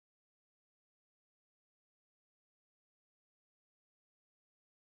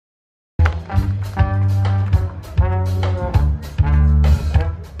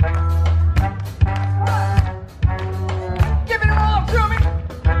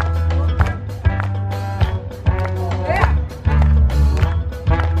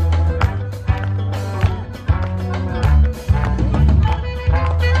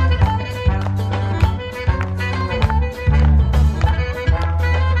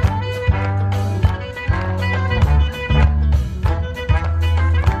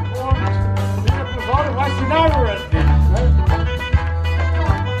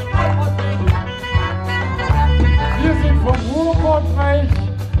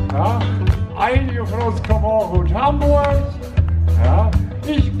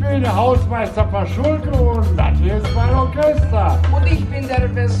bin der Hausmeister Paschulke und das hier ist mein Orchester. Und ich bin der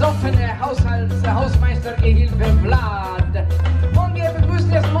besoffene Hausmeister-Gehilfe Vlad. Und wir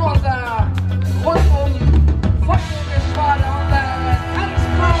begrüßen jetzt morgen rund um Feuerwehrfahrer und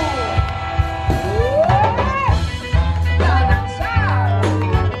Tanzcrew. La danza!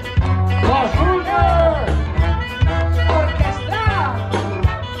 Paschulke! Orchestra!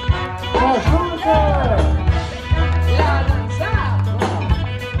 Paschulke! La danza!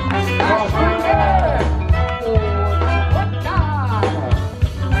 Paschulke!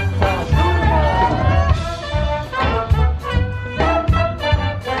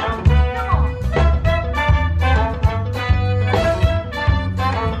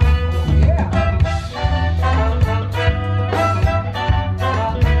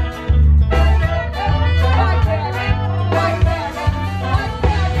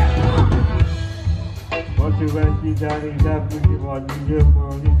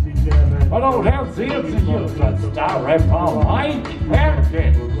 Meine Damen und Herren, sehen Sie hier unseren Star-Rapper Mike Hörde.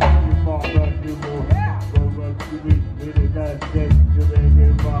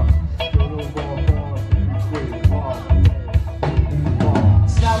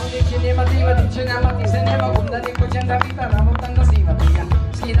 Stavo dicendo mattina, dice matti, se ne va con da di cucina vita, la montanda si va via.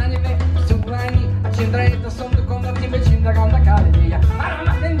 Schina ne su brani, accendere da sonno con la timba cinda con la caleria. Ma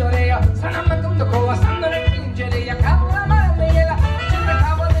ma tendorea, sana ma tutto cosa, stanno le fingeria, cavola ma lei sempre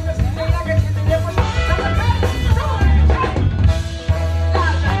cavola della sera che ci devo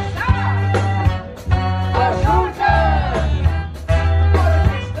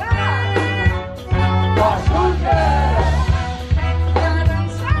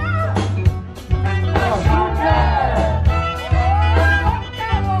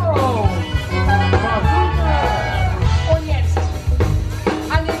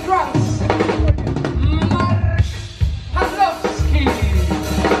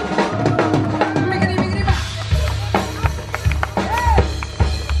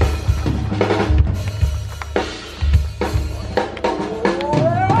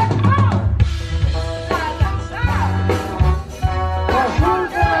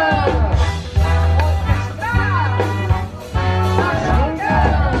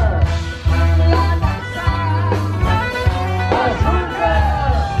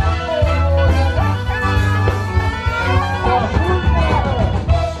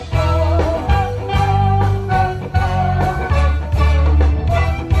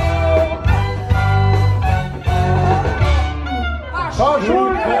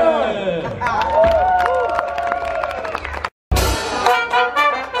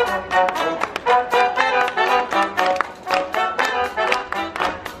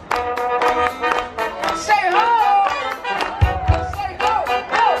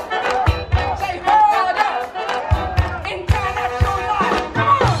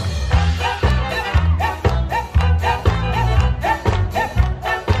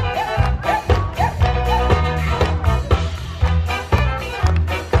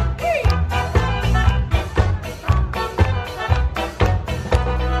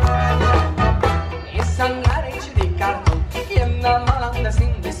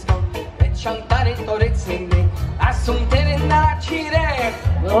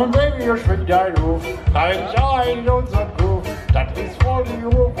Und baby, you schwingt dein Ruf, ein Jahr in unser Groove, das ist voll die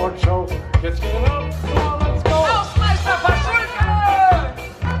Ruhrpott-Show. Jetzt geht ab, let's go! Hausmeister Paschulke!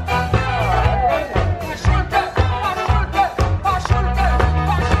 Paschulke, Paschulke, Paschulke,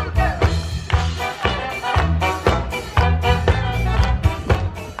 Paschulke!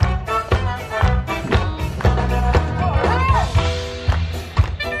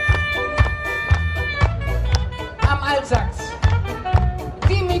 Am Altsachs.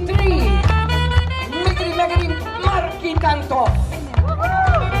 Dimitri, Magri, Marki Tantov.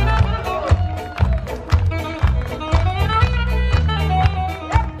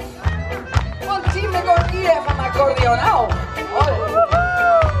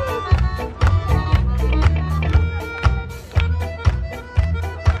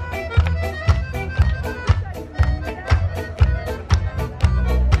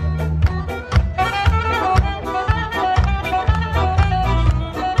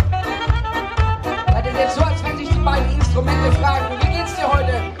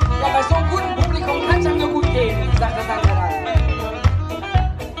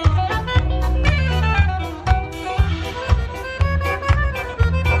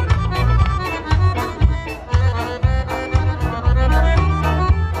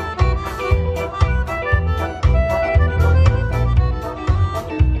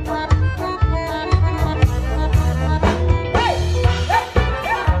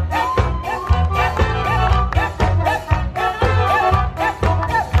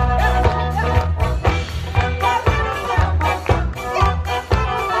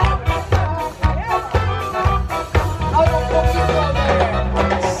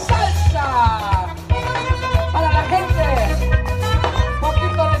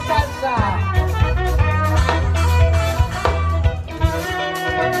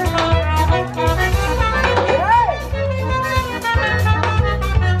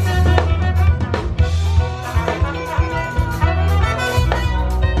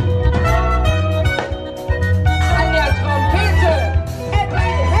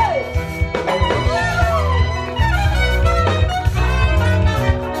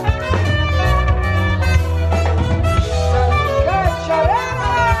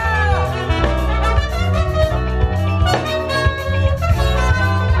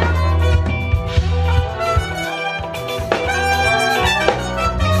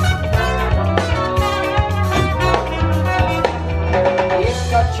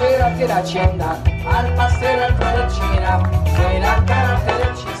 hacienda, al pastel de China, fue la cara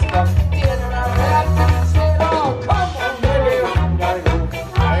del chisto, tiene una red cero, como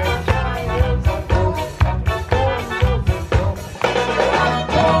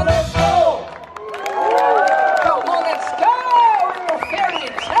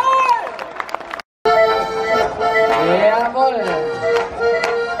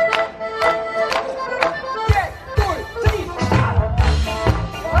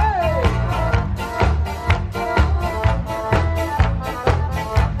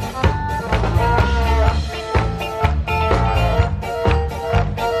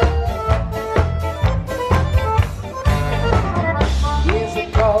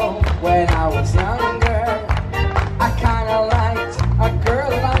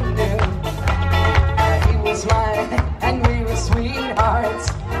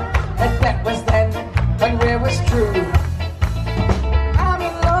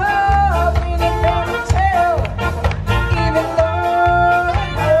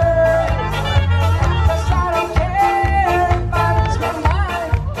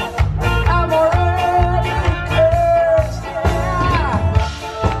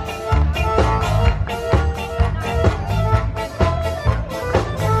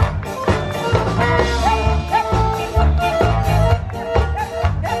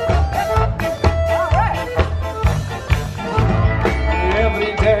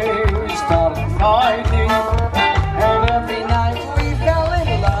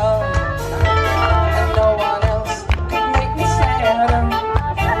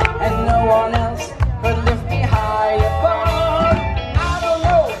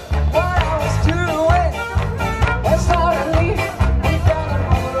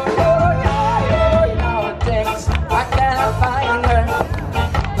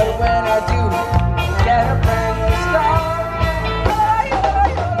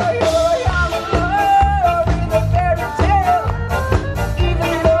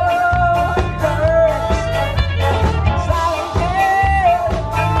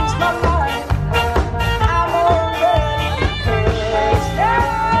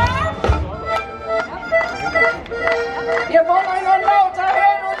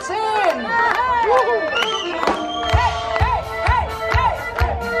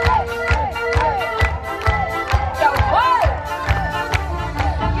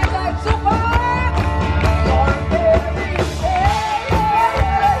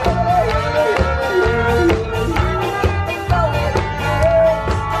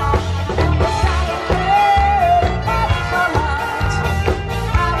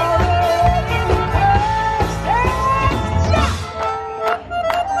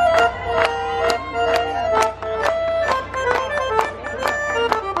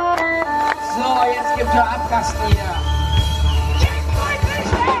Abgasten hier.